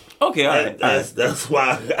tapes. Okay, all right. That's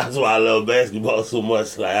why I love basketball so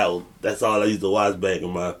much. Like that's all I used to watch back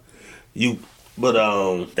in my youth.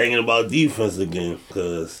 But thinking about defense again,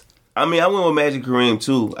 because I mean, I went with Magic Kareem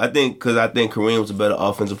too. I think Kareem was a better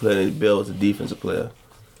offensive player than Bill was a defensive player.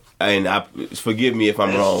 And forgive me if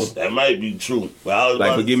I'm wrong. That might be true. But I was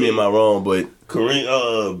like, forgive me if I'm wrong, but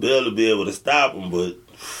Kareem, Bill to be able to stop him, but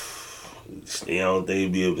I don't think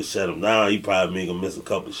he'd be able to shut him down. He'd probably make him miss a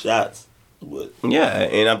couple shots. But yeah,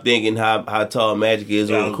 and I'm thinking how tall Magic is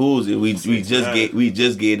over Cousy. We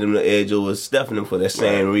just gave them the edge over Stephen for that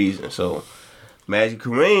same reason. So Magic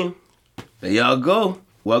Kareem, there y'all go.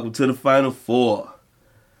 Welcome to the Final Four.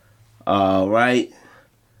 All right.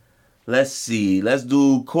 Let's see. Let's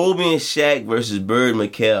do Kobe and Shaq versus Bird and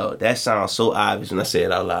McHale. That sounds so obvious when I say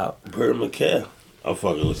it out loud. Bird and McHale. I'm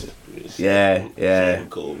fucking with you. Yeah. Shaq and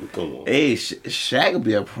Kobe, come on. Hey, Shaq would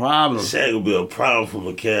be a problem. Shaq would be a problem for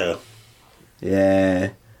McHale. Yeah.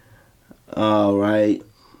 All right.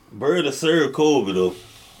 Bird will serve Kobe, though.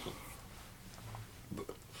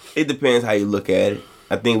 It depends how you look at it.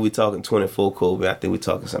 I think we're talking 24 Kobe. I think we're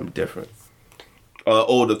talking something different.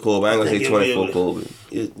 Older Kobe. I ain't going to say 24 Kobe.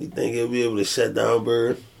 You think he'll be able to shut down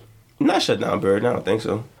Bird? Not shut down Bird. I don't think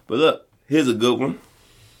so. But look, here's a good one.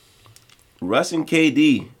 Russ and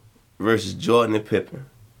KD versus Jordan and Pippen.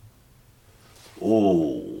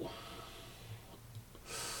 Oh,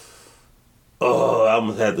 I'm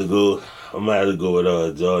gonna have to go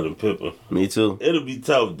with Jordan Pippen. Me too. It'll be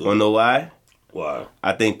tough though. Wanna know why? Why?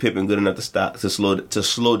 I think Pippen good enough to slow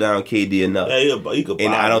down KD enough. Yeah, he could.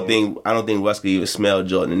 And I don't think Russ could even smell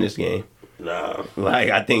Jordan in this game. Nah. Like,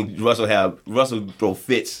 I think Russell throw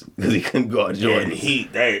fits because he couldn't guard Jordan. Yeah,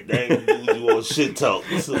 that ain't dude you want shit talk.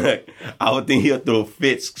 So. I would think he'll throw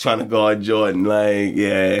fits trying to guard Jordan. Like,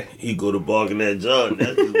 yeah. He go to bargain at Jordan.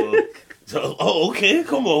 That's just going. Oh, okay,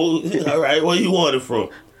 come on. All right, where you want it from?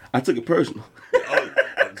 I took it personal.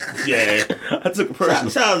 Yeah. I took it personal.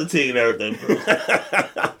 Shout out to taking everything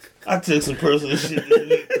personal. I took some personal shit this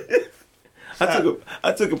week. I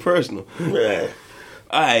took it personal. Yeah.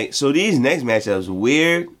 All right, so these next matchups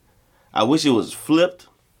weird. I wish it was flipped,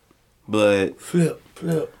 but flip.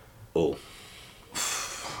 Oh.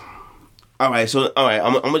 All right.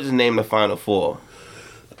 I'm gonna just name the final four.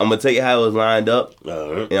 I'm gonna tell you how it was lined up, and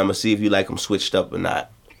I'm gonna see if you like them switched up or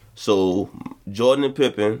not. So Jordan and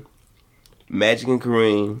Pippen, Magic and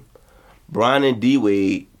Kareem, Bron and D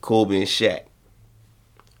Wade, Kobe and Shaq.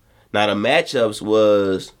 Now the matchups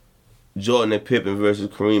was Jordan and Pippen versus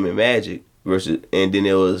Kareem and Magic and then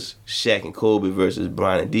it was Shaq and Kobe versus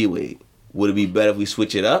Bron and D Wade. Would it be better if we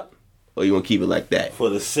switch it up, or you want to keep it like that? For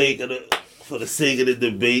the sake of the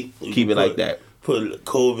debate, keep it like that. Put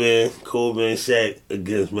Kobe and Shaq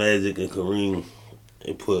against Magic and Kareem,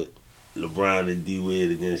 and put LeBron and D Wade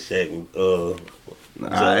against Shaq and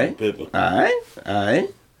Jordan Pippen. All right.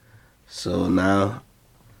 So now,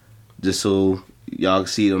 just so y'all can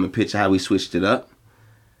see it on the picture how we switched it up.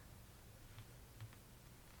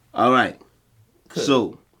 All right.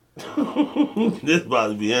 So this about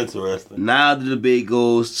to be interesting. Now the debate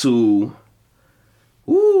goes to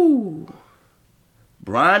Bron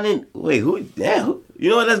and who? You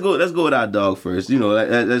know what? Let's go with our dog first. You know,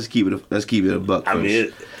 let's keep it a buck first. I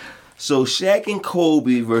mean, so Shaq and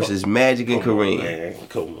Kobe versus Magic and Kareem. Man,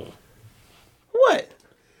 come on. What?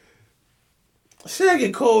 Shaq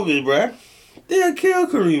and Kobe, bruh. They'll kill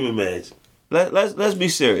Kareem and Magic. Let's be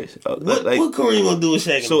serious. What Kareem gonna do with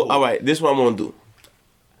Shaq and Kobe? All right, this is what I'm gonna do.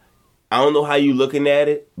 I don't know how you looking at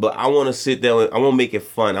it, but I want to sit there and I want to make it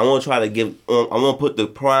fun. I want to try to I want to put the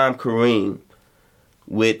prime Kareem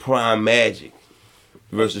with prime Magic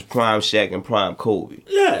versus prime Shaq and prime Kobe.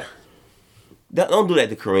 Yeah. Don't do that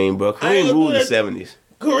to Kareem, bro. Kareem ruled the 70s.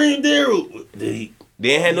 Kareem did rule. They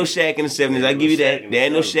ain't had no Shaq in the 70s. I give you that. There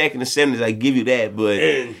ain't no Shaq in the 70s. I give you that. But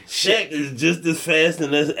and Shaq is just as fast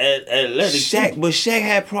and as athletic. But Shaq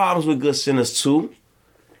had problems with good centers too.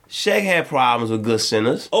 Shaq had problems with good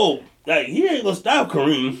centers. Oh, like he ain't gonna stop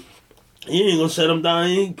Kareem. He ain't gonna shut him down.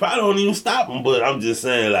 He probably don't even stop him. But I'm just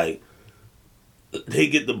saying, like, they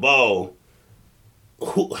get the ball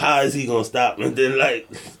how is he gonna stop? And then like,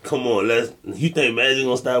 come on, you think Magic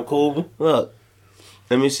gonna stop Kobe? Look,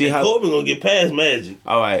 let me see how Kobe gonna get past Magic.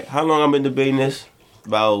 All right, how long I've been debating this?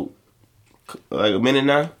 About like a minute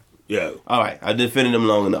now. Yeah. All right, I defended them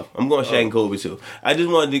long enough. I'm going Shaq and Kobe too. I just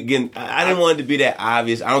wanted to get. I didn't want it to be that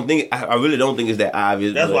obvious. I really don't think it's that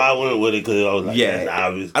obvious. That's why I went with it, because I was like, yeah, that's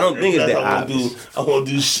obvious. I don't think it's that obvious. I want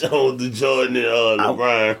to do Jordan and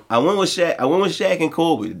LeBron. I went with Shaq and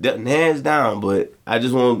Kobe, hands down. But I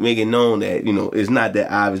just want to make it known that it's not that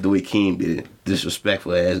obvious the way Keem did it.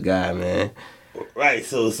 Disrespectful ass guy, man. Right,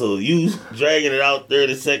 so you dragging it out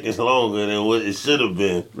 30 seconds longer than what it should have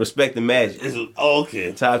been. Respect the Magic.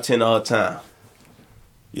 Okay. Top 10 all time.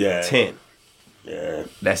 Yeah. 10. Yeah.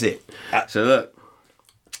 That's it. So look,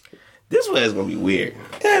 this one is gonna be weird.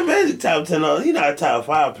 Yeah, Magic top 10 all. He's not a top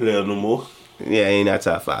 5 player no more. Yeah, he ain't not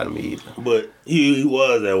top 5 to me either. But he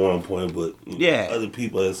was at one point, but yeah, other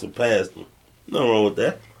people have surpassed him. Nothing wrong with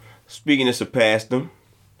that. Speaking of surpassed him,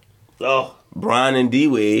 Bron and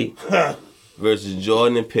D-Wade versus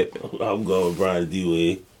Jordan and Pippen. I'm going with Brian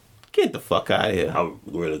D-Wade. Get the fuck out of here. I'm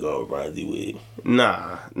really going with Brian D-Wade.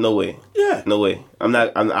 Nah, no way. Yeah. No way. I'm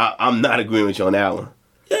not agreeing with you on that one.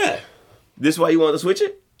 Yeah. This why you want to switch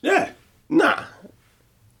it? Yeah. Nah.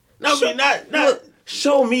 No, not. Look,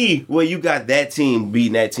 show me where you got that team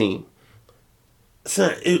beating that team.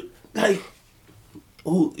 Son,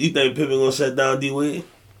 who you think Pippen gonna shut down D-Wade?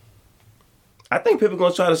 I think Pippen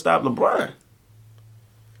gonna try to stop LeBron.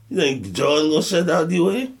 You think Jordan gonna shut down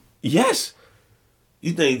D-Wade? Yes.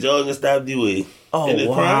 You think Jordan gonna stop D-Wade? Oh, in his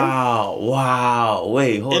wow. prime? Wow.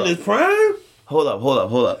 Wait, hold up. In his prime? Hold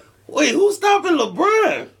up. Wait, who's stopping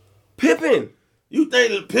LeBron? Pippen. You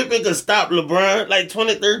think Pippen could stop LeBron? Like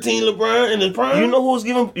 2013 LeBron in his prime? You know who was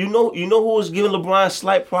giving LeBron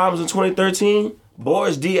slight problems in 2013?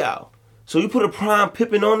 Boris Diaw. So you put a prime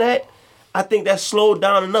Pippen on that? I think that slowed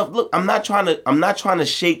down enough. Look, I'm not trying to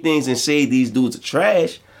shake things and say these dudes are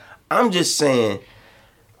trash. I'm just saying,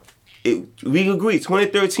 we agree,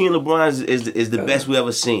 2013 LeBron is the best we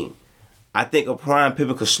ever seen. I think a prime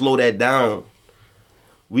Pippen could slow that down.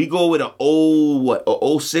 We go with a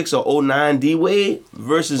 06 or 09 D-Wade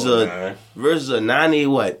versus a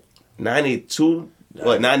 92,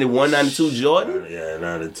 91, 92 Jordan? Yeah,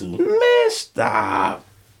 92. Man, stop.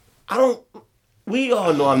 We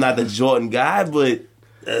all know I'm not the Jordan guy, but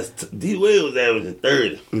D-Wade was averaging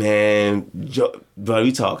 30. Man, bro,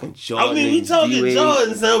 we talking Jordan. I mean, we talking D-Wade.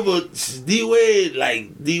 Jordan, son, but D-Wade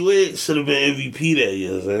should have been MVP that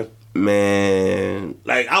year, son. Man.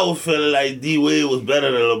 Like, I was feeling like D-Wade was better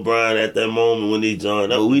than LeBron at that moment when they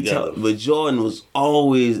joined up together. But Jordan was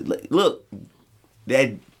always, look,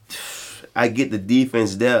 that I get the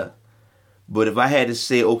defense there. But if I had to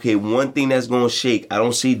say, okay, one thing that's going to shake, I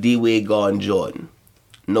don't see D-Wade guarding Jordan.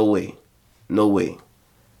 No way. Yeah.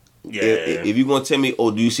 If you're going to tell me,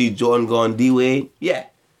 do you see Jordan guarding D-Wade? Yeah.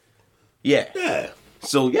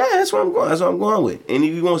 So, yeah, that's what I'm going with. And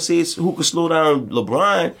if you're going to say who could slow down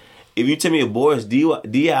LeBron, if you tell me Boris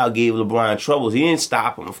Diaw gave LeBron troubles, he didn't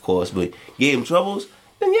stop him, of course, but gave him troubles,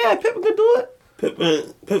 then yeah, Pippen could do it.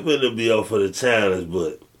 Pippen will be up for the challenge,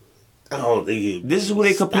 but I don't think he. This is who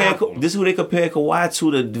they compare Kawhi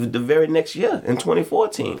to the very next year in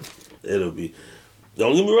 2014. It'll be.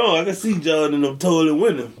 Don't get me wrong, I can see Jordan and them totally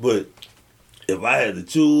winning, but if I had to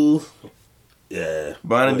choose, yeah,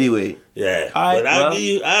 Bron and D-Wade. Yeah, all right,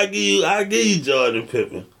 but I give you Jordan and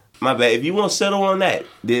Pippen. My bad. If you want to settle on that,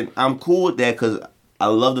 then I'm cool with that because I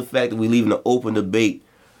love the fact that we're leaving an open debate.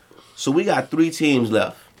 So we got 3 teams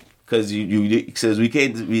left because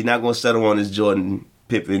we're not going to settle on this Jordan,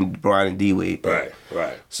 Pippen, Bron, and D-Wade. Right.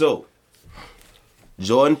 So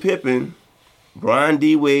Jordan, Pippen, Bron,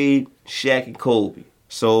 D-Wade, Shaq, and Kobe.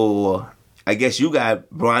 So I guess you got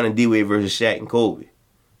Bron and D-Wade versus Shaq and Kobe.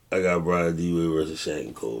 I got Bron, D-Wade versus Shaq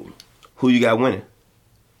and Kobe. Who you got winning?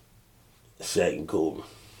 Shaq and Kobe.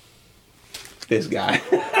 This guy.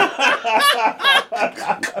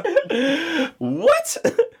 What?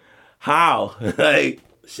 How?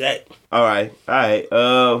 Shaq. All right.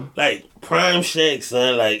 Like prime Shaq,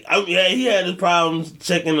 son. Like he had his problems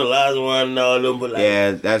checking the lies around and all them, but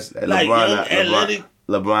that's like LeBron.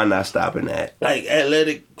 LeBron not stopping that. Like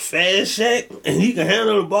athletic, fast Shaq, and he can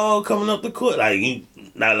handle the ball coming up the court. Like he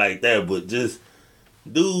not like that, but just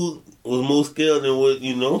dude was more skilled than what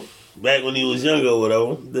back when he was younger or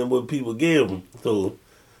whatever, than what people gave him. So,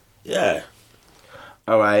 yeah.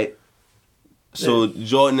 All right. So,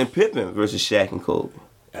 Jordan and Pippen versus Shaq and Kobe.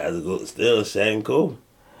 Has to go still Shaq and Kobe.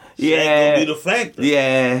 Yeah. Shaq gonna be the factor.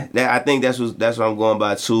 Yeah. I think that's what I'm going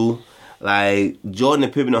by too. Like, Jordan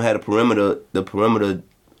and Pippen don't have the perimeter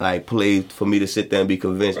like play for me to sit there and be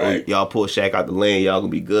convinced. Right. Oh, y'all pull Shaq out the lane, y'all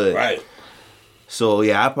gonna be good. Right. So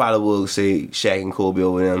yeah, I probably will say Shaq and Kobe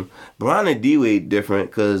over them. Bron and D-Wade different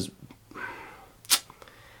because,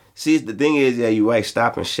 see, the thing is, yeah, you're right.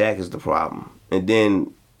 Stopping Shaq is the problem, and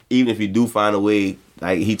then even if you do find a way,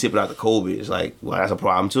 like he tipping out to Kobe, it's like, well, that's a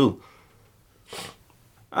problem too.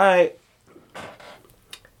 All right.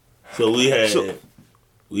 So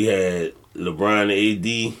we had LeBron and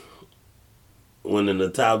AD winning the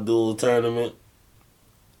top duel tournament.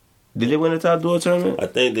 Did they win the top duel tournament? I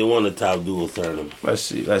think they won the top duel tournament. Let's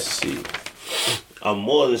see. I'm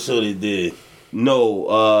more than sure they did.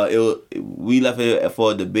 No, we left it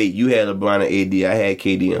for a debate. You had LeBron and AD. I had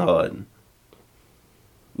KD and Harden.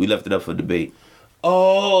 We left it up for debate.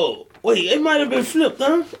 Oh, wait, it might have been flipped,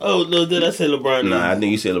 huh? Oh, no, did I say LeBron? Nah, I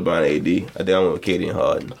think you said LeBron and AD. I think I went with KD and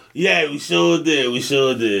Harden. Yeah, we sure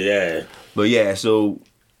did, yeah. But yeah, so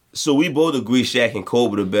we both agree Shaq and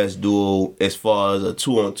Kobe the best duo as far as a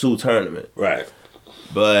 2-on-2 tournament. Right.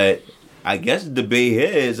 But I guess the debate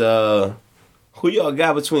here is who y'all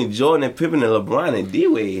got between Jordan and Pippen and LeBron and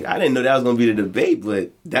D-Wade. I didn't know that was gonna be the debate,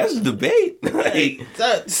 but that's the debate. Hey,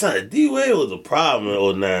 son, D-Wade was a problem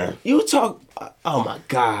in 09. You talk. Oh my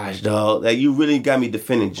gosh, dog! Like you really got me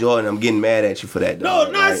defending Jordan. I'm getting mad at you for that, No,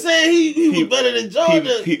 dog. not saying he was better than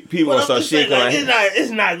Jordan. People gonna start shaking my hand.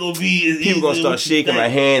 It's not gonna be as easy. People gonna start shaking my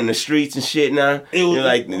hand in the streets and shit now. You're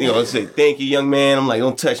like, say, thank you, young man. I'm like,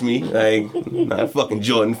 don't touch me. Like, not a fucking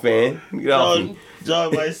Jordan fan. Get off me.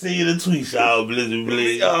 John might see you the tweet, shout Blizzard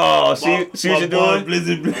Blaze. Oh, see what you're doing?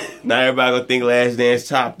 Blizzard Blaze. Now everybody gonna think Last Dance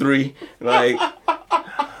top 3. Like,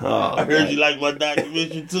 I heard you like my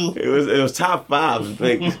documentary too. It was top 5.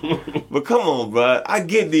 Like, but come on, bro. I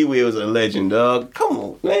get D-Wade was a legend, dog. Come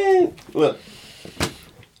on, man. Look,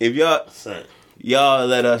 if y'all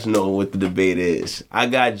let us know what the debate is. I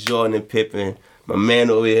got Jordan and Pippen. My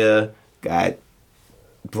man over here got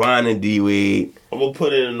Bron and D-Wade. I'm gonna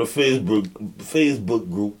put it in the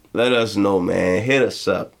Facebook group. Let us know, man. Hit us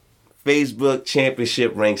up. Facebook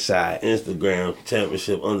Championship Ringside. Instagram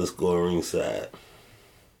Championship_Ringside.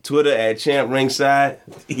 Twitter at Champ Ringside.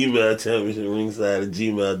 Email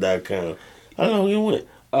championshipringside@gmail.com. How long you went?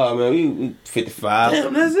 Oh man, we 55.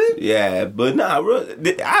 Damn, that's it. Yeah, but nah,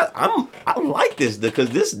 I like this because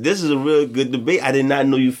this is a real good debate. I did not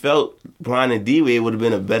know you felt Bron and D-Wade would have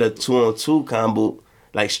been a better 2-on-2 combo,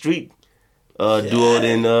 like street duo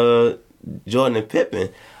than Jordan and Pippen.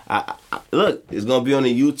 Look, it's gonna be on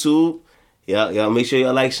the YouTube. Y'all make sure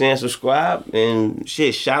y'all like, share, and subscribe, and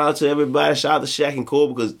shit. Shout out to everybody. Shout out to Shaq and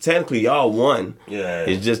Kobe because technically y'all won. Yeah,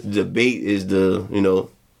 it's just the debate is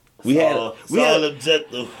we had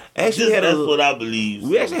objective. Actually, that's what I believe.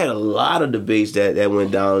 We actually had a lot of debates that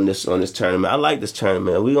went down on this tournament. I like this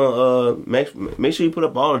tournament. We gonna make sure you put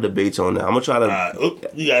up all the debates on there. I'm gonna try to.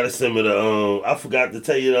 You gotta send me the. I forgot to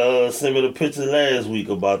tell you to send me the picture last week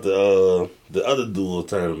about the other dual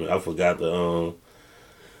tournament. I forgot to.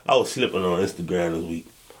 I was slipping on Instagram this week.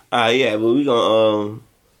 Yeah, but we gonna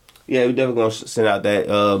we definitely gonna send out that.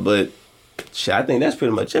 But shit, I think that's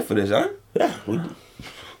pretty much it for this, huh? Yeah.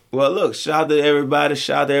 Well, look, shout out to everybody.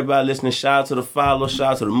 Shout out to everybody listening. Shout out to the followers.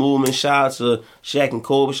 Shout out to the movement. Shout out to Shaq and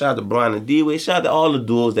Kobe. Shout out to Bron and D-Wade. Shout out to all the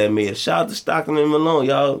duels that made it. Shout out to Stockton and Malone.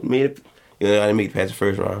 Y'all made it. I didn't make it past the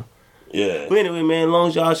first round. Yeah. But anyway, man, as long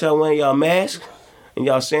as y'all wearing y'all mask and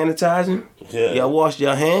y'all sanitizing, y'all wash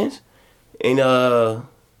your hands, and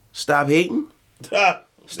stop hating, stop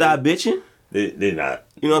bitching. They not.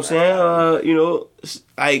 You know what I'm saying?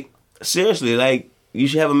 Like seriously, like you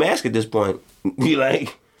should have a mask at this point. You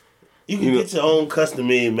like. You can get your own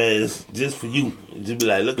custom-made mask just for you. Just be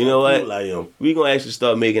like, look how cool I am. We're going to actually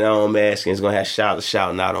start making our own masks, and it's going to have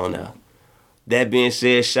shouting out on there. That being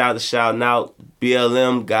said, shouting out.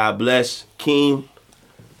 BLM, God bless. Keem,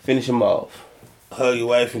 finish him off. Hug your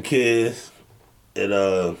wife and kids.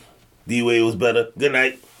 And D-Wade was better. Good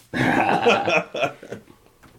night.